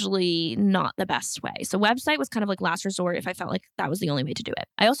usually not the best way. So website was kind of like last resort if I felt like that was the only way to do it.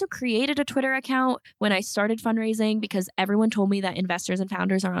 I also created a Twitter account when I started fundraising because everyone told me that investors and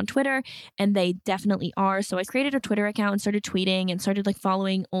founders are on Twitter, and they definitely are. So I created a Twitter account and started tweeting and started like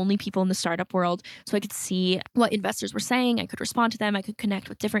following only people in the startup world so I could see what investors were saying. I could respond to them. I could connect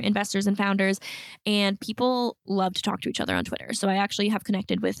with different investors and founders, and people love to talk to each other on Twitter. So I actually have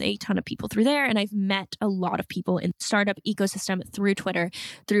connected with a ton of people through there, and I've met a lot of people in the startup ecosystem through Twitter,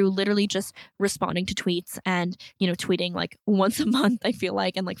 through literally just responding to tweets and, tweeting like once a month, I feel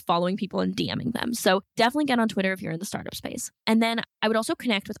like, and like following people and DMing them. So definitely get on Twitter if you're in the startup space. And then I would also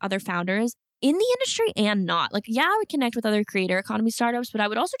connect with other founders in the industry and not. Like, yeah, I would connect with other creator economy startups, but I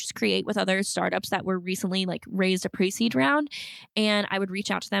would also just create with other startups that were recently like raised a pre-seed round. And I would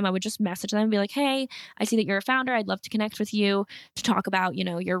reach out to them. I would just message them and be like, hey, I see that you're a founder. I'd love to connect with you to talk about,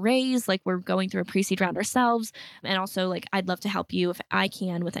 your raise. Like we're going through a pre-seed round ourselves. And also like, I'd love to help you if I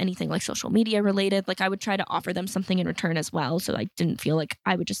can with anything like social media related. Like I would try to offer them something in return as well. So I didn't feel like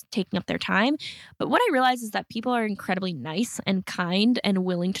I would just taking up their time. But what I realized is that people are incredibly nice and kind and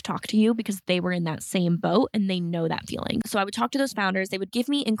willing to talk to you because they were in that same boat and they know that feeling. So I would talk to those founders. They would give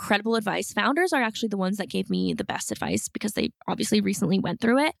me incredible advice. Founders are actually the ones that gave me the best advice because they obviously recently went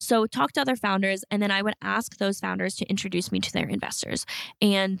through it. So talk to other founders, and then I would ask those founders to introduce me to their investors.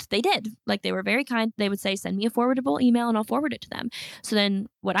 And they did. Like they were very kind. They would say, send me a forwardable email and I'll forward it to them. So then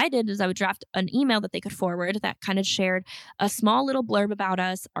what I did is I would draft an email that they could forward that kind of shared a small little blurb about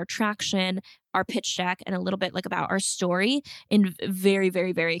us, our traction, our pitch deck, and a little bit like about our story in very,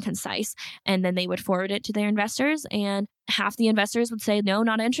 very, very concise. And then they would forward it to their investors, and half the investors would say, no,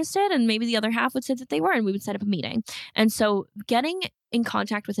 not interested. And maybe the other half would say that they were, and we would set up a meeting. And so getting in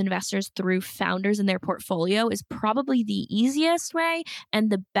contact with investors through founders in their portfolio is probably the easiest way and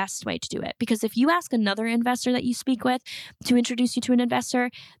the best way to do it. Because if you ask another investor that you speak with to introduce you to an investor,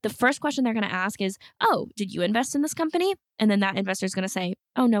 the first question they're going to ask is, oh, did you invest in this company? And then that investor is going to say,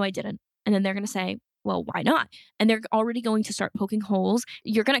 oh, no, I didn't. And then they're going to say, well, why not? And they're already going to start poking holes.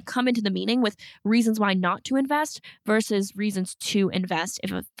 You're going to come into the meeting with reasons why not to invest versus reasons to invest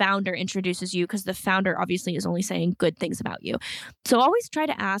if a founder introduces you, because the founder obviously is only saying good things about you. So always try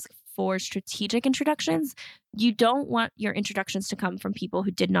to ask for strategic introductions. You don't want your introductions to come from people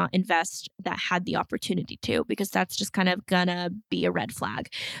who did not invest that had the opportunity to, because that's just kind of going to be a red flag.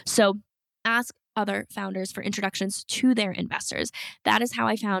 So ask other founders for introductions to their investors. That is how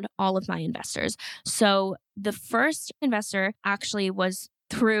I found all of my investors. So the first investor actually was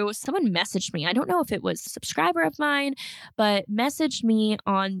through someone messaged me. I don't know if it was a subscriber of mine, but messaged me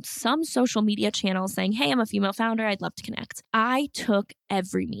on some social media channel saying, hey, I'm a female founder. I'd love to connect. I took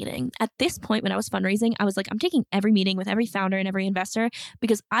every meeting. At this point, when I was fundraising, I was like, I'm taking every meeting with every founder and every investor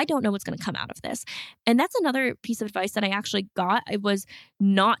because I don't know what's going to come out of this. And that's another piece of advice that I actually got. It was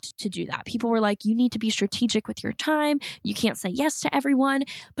not to do that. People were like, you need to be strategic with your time. You can't say yes to everyone.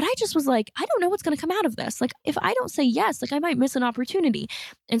 But I just was like, I don't know what's going to come out of this. Like, if I don't say yes, like I might miss an opportunity.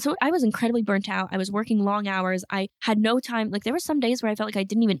 And so I was incredibly burnt out. I was working long hours. I had no time. Like there were some days where I felt like I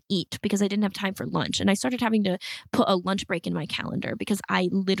didn't even eat because I didn't have time for lunch. And I started having to put a lunch break in my calendar because I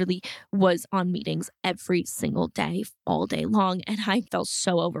literally was on meetings every single day, all day long. And I felt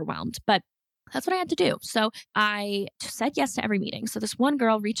so overwhelmed. But that's what I had to do. So I said yes to every meeting. So this one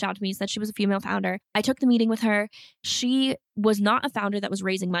girl reached out to me, said she was a female founder. I took the meeting with her. She was not a founder that was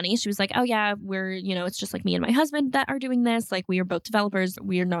raising money. She was like, oh yeah, we're, it's just like me and my husband that are doing this. Like we are both developers.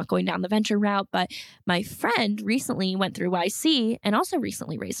 We are not going down the venture route. But my friend recently went through YC and also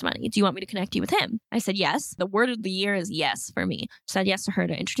recently raised money. Do you want me to connect you with him? I said, yes. The word of the year is yes for me. Said yes to her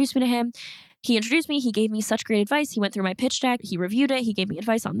to introduce me to him. He introduced me. He gave me such great advice. He went through my pitch deck. He reviewed it. He gave me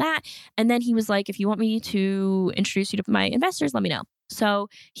advice on that. And then he was like, if you want me to introduce you to my investors, let me know. So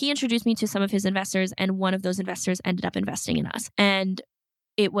he introduced me to some of his investors, and one of those investors ended up investing in us. And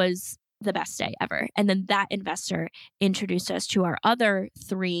it was the best day ever. And then that investor introduced us to our other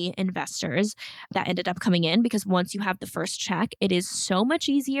 3 investors that ended up coming in, because once you have the first check, it is so much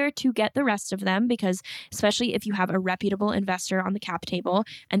easier to get the rest of them, because especially if you have a reputable investor on the cap table.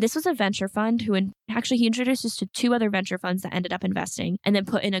 And this was a venture fund actually he introduced us to 2 other venture funds that ended up investing, and then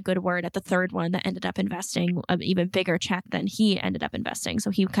put in a good word at the 3rd one that ended up investing an even bigger check than he ended up investing. So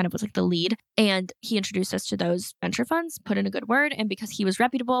he kind of was like the lead, and he introduced us to those venture funds, put in a good word. And because he was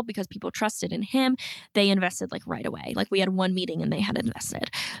reputable, because people trusted in him, they invested like right away. Like we had one meeting and they had invested.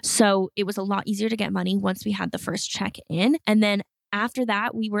 So it was a lot easier to get money once we had the first check in. And then after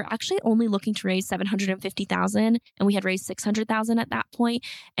that, we were actually only looking to raise $750,000, and we had raised $600,000 at that point.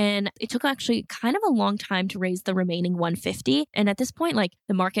 And it took actually kind of a long time to raise the remaining $150,000. And at this point, like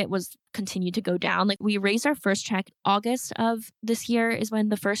the market was continued to go down. Like we raised our first check August of this year is when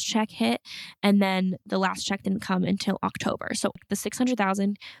the first check hit. And then the last check didn't come until October. So the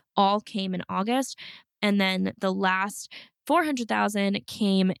 $600,000 all came in August. And then the last $400,000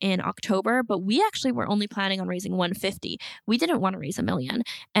 came in October, but we actually were only planning on raising $150,000. We didn't want to raise $1 million.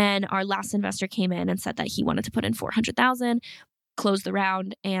 And our last investor came in and said that he wanted to put in $400,000, close the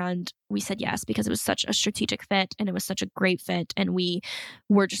round. And we said yes, because it was such a strategic fit and it was such a great fit. And we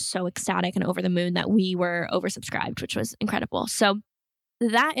were just so ecstatic and over the moon that we were oversubscribed, which was incredible. So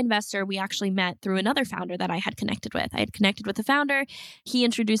that investor we actually met through another founder that I had connected with. I had connected with the founder. He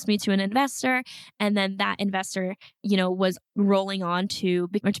introduced me to an investor. And then that investor, was rolling on to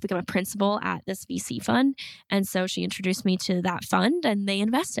become a principal at this VC fund. And so she introduced me to that fund and they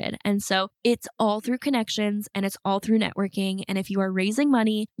invested. And so it's all through connections and it's all through networking. And if you are raising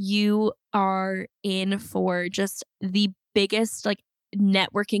money, you are in for just the biggest,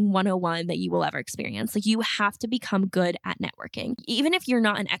 networking 101 that you will ever experience. Like you have to become good at networking. Even if you're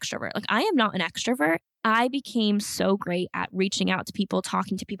not an extrovert. Like I am not an extrovert. I became so great at reaching out to people,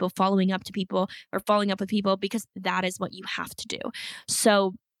 talking to people, following up with people, because that is what you have to do.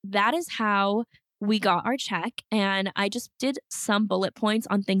 So that is how we got our check. And I just did some bullet points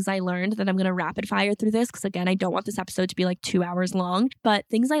on things I learned that I'm going to rapid fire through this. Because again, I don't want this episode to be like 2 hours long, but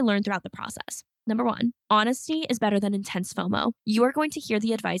things I learned throughout the process. Number 1, honesty is better than intense FOMO. You are going to hear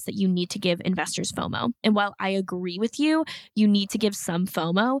the advice that you need to give investors FOMO. And while I agree with you, you need to give some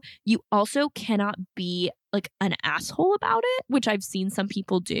FOMO. You also cannot be like an asshole about it, which I've seen some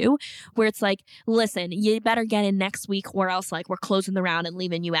people do, where it's like, listen, you better get in next week or else like we're closing the round and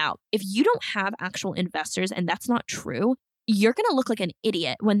leaving you out. If you don't have actual investors and that's not true, you're going to look like an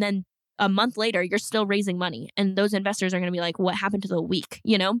idiot when then a month later you're still raising money and those investors are going to be like, what happened to the week,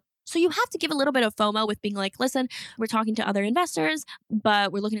 So you have to give a little bit of FOMO with being like, listen, we're talking to other investors,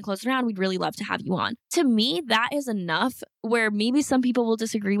 but we're looking to close around. We'd really love to have you on. To me, that is enough, where maybe some people will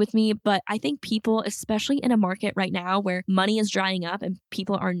disagree with me, but I think people, especially in a market right now where money is drying up and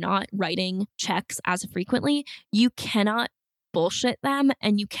people are not writing checks as frequently, you cannot bullshit them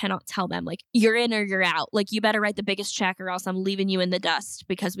and you cannot tell them like you're in or you're out. Like you better write the biggest check or else I'm leaving you in the dust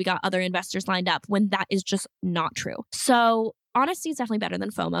because we got other investors lined up, when that is just not true. So honesty is definitely better than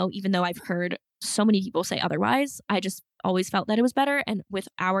FOMO, even though I've heard so many people say otherwise. I just always felt that it was better. And with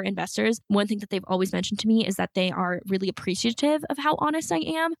our investors, one thing that they've always mentioned to me is that they are really appreciative of how honest I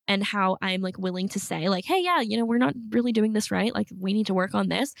am and how I'm like willing to say like, hey, yeah, we're not really doing this right. Like we need to work on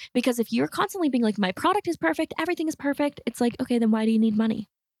this. Because if you're constantly being like, my product is perfect, everything is perfect, it's like, okay, then why do you need money?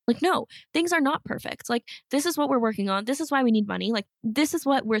 Like, no, things are not perfect. Like, this is what we're working on. This is why we need money. Like, this is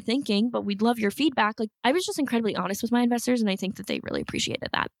what we're thinking, but we'd love your feedback. Like, I was just incredibly honest with my investors, and I think that they really appreciated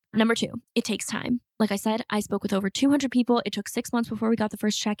that. Number 2, it takes time. Like I said, I spoke with over 200 people. It took 6 months before we got the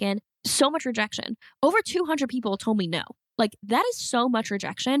first check in. So much rejection. Over 200 people told me no. Like, that is so much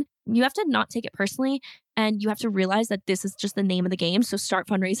rejection. You have to not take it personally, and you have to realize that this is just the name of the game. So start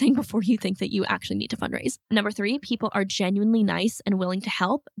fundraising before you think that you actually need to fundraise. Number 3, people are genuinely nice and willing to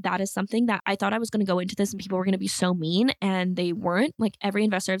help. That is something that I thought I was going to go into this and people were going to be so mean, and they weren't. Like every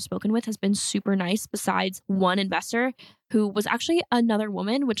investor I've spoken with has been super nice, besides one investor who was actually another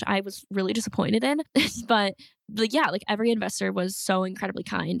woman, which I was really disappointed in. But yeah, like every investor was so incredibly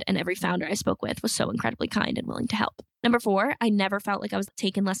kind, and every founder I spoke with was so incredibly kind and willing to help. Number 4, I never felt like I was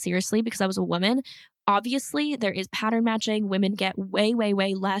taken less seriously because I was a woman. Obviously, there is pattern matching. Women get way, way,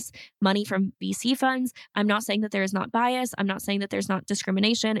 way less money from VC funds. I'm not saying that there is not bias. I'm not saying that there's not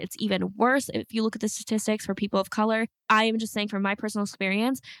discrimination. It's even worse if you look at the statistics for people of color. I am just saying from my personal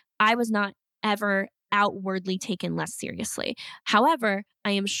experience, I was not ever outwardly taken less seriously. However,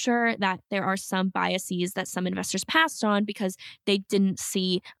 I am sure that there are some biases that some investors passed on because they didn't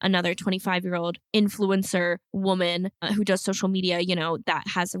see another 25-year-old influencer woman who does social media, that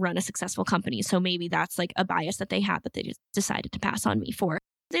has run a successful company. So maybe that's like a bias that they had that they just decided to pass on me for.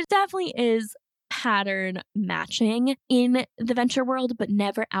 There definitely is pattern matching in the venture world, but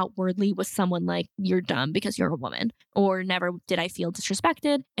never outwardly was someone like, you're dumb because you're a woman, or never did I feel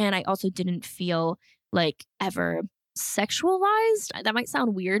disrespected. And I also didn't feel like ever sexualized. That might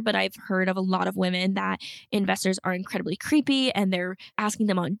sound weird, but I've heard of a lot of women that investors are incredibly creepy and they're asking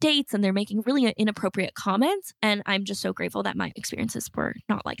them on dates and they're making really inappropriate comments. And I'm just so grateful that my experiences were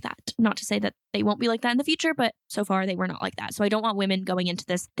not like that. Not to say that they won't be like that in the future, but so far they were not like that. So I don't want women going into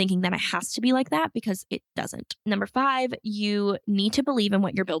this thinking that it has to be like that, because it doesn't. Number 5, you need to believe in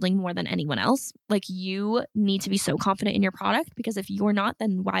what you're building more than anyone else. Like, you need to be so confident in your product, because if you're not,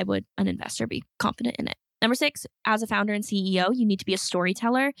 then why would an investor be confident in it? Number 6, as a founder and CEO, you need to be a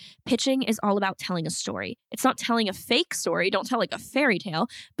storyteller. Pitching is all about telling a story. It's not telling a fake story. Don't tell like a fairy tale,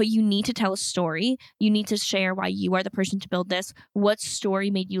 but you need to tell a story. You need to share why you are the person to build this. What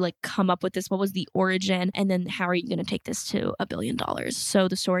story made you like come up with this? What was the origin? And then how are you going to take this to $1 billion? So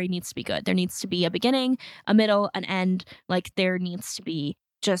the story needs to be good. There needs to be a beginning, a middle, an end. Like, there needs to be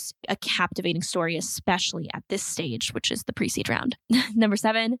just a captivating story, especially at this stage, which is the pre-seed round. Number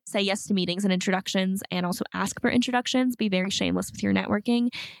 7, say yes to meetings and introductions, and also ask for introductions. Be very shameless with your networking.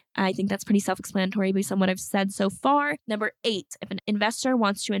 I think that's pretty self-explanatory based on what I've said so far. Number 8, if an investor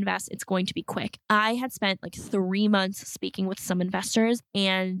wants to invest, it's going to be quick. I had spent like 3 months speaking with some investors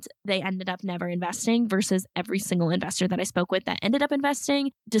and they ended up never investing, versus every single investor that I spoke with that ended up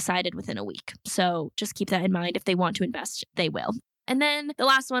investing decided within a week. So just keep that in mind. If they want to invest, they will. And then the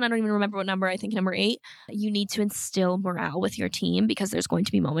last one, I don't even remember what number, I think number 8, you need to instill morale with your team, because there's going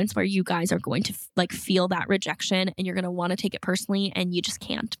to be moments where you guys are going to feel that rejection and you're going to want to take it personally, and you just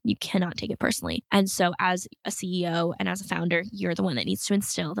can't. You cannot take it personally. And so as a CEO and as a founder, you're the one that needs to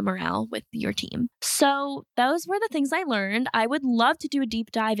instill the morale with your team. So those were the things I learned. I would love to do a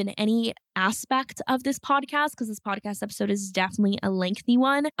deep dive in any aspect of this podcast, because this podcast episode is definitely a lengthy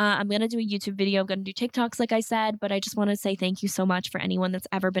one. I'm going to do a YouTube video. I'm going to do TikToks, like I said, but I just want to say thank you so much for anyone that's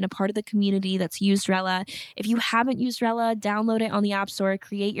ever been a part of the community that's used Rella. If you haven't used Rella, download it on the App Store,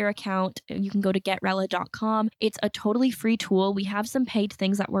 create your account. You can go to getrella.com. It's a totally free tool. We have some paid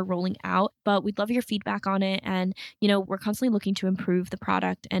things that we're rolling out, but we'd love your feedback on it. And, we're constantly looking to improve the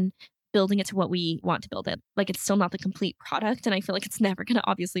product and building it to what we want to build it. Like, it's still not the complete product, and I feel like it's never going to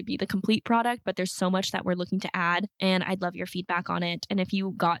obviously be the complete product, but there's so much that we're looking to add, and I'd love your feedback on it. And if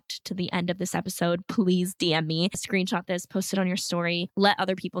you got to the end of this episode, please DM me, screenshot this, post it on your story, let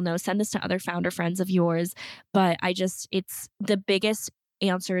other people know, send this to other founder friends of yours. But it's the biggest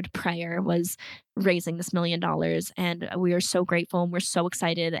answered prayer was raising this $1 million. And we are so grateful and we're so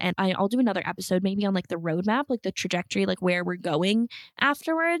excited. And I'll do another episode maybe on like the roadmap, like the trajectory, like where we're going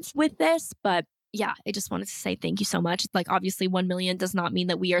afterwards with this. But yeah, I just wanted to say thank you so much. Like, obviously 1 million does not mean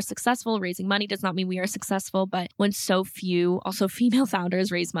that we are successful. Raising money does not mean we are successful. But when so few, also female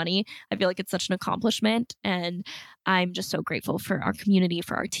founders, raise money, I feel like it's such an accomplishment. And I'm just so grateful for our community,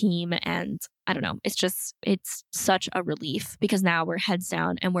 for our team. And I don't know, it's such a relief, because now we're heads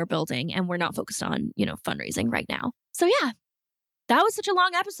down and we're building and we're not focused on, fundraising right now. So yeah, that was such a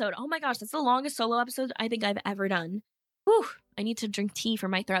long episode. Oh my gosh, that's the longest solo episode I think I've ever done. Whew, I need to drink tea for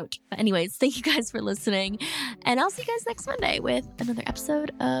my throat. But anyways, thank you guys for listening. And I'll see you guys next Monday with another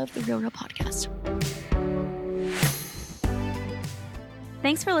episode of the Real Real Podcast.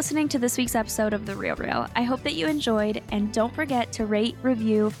 Thanks for listening to this week's episode of The Real Real. I hope that you enjoyed, and don't forget to rate,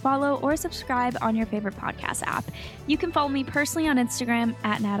 review, follow, or subscribe on your favorite podcast app. You can follow me personally on Instagram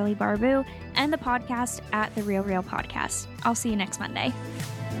at Natalie Barbu and the podcast at The Real Real Podcast. I'll see you next Monday.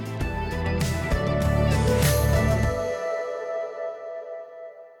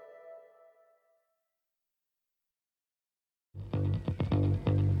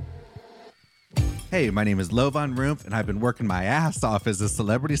 Hey, my name is Lovan Rumpf, and I've been working my ass off as a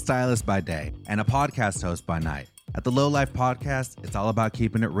celebrity stylist by day and a podcast host by night. At the Low Life Podcast, it's all about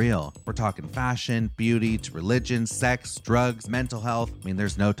keeping it real. We're talking fashion, beauty, to religion, sex, drugs, mental health. I mean,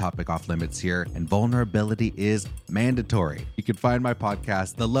 there's no topic off limits here, and vulnerability is mandatory. You can find my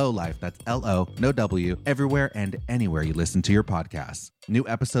podcast, The Low Life, that's L-O, no W, everywhere and anywhere you listen to your podcasts. New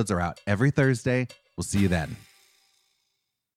episodes are out every Thursday. We'll see you then.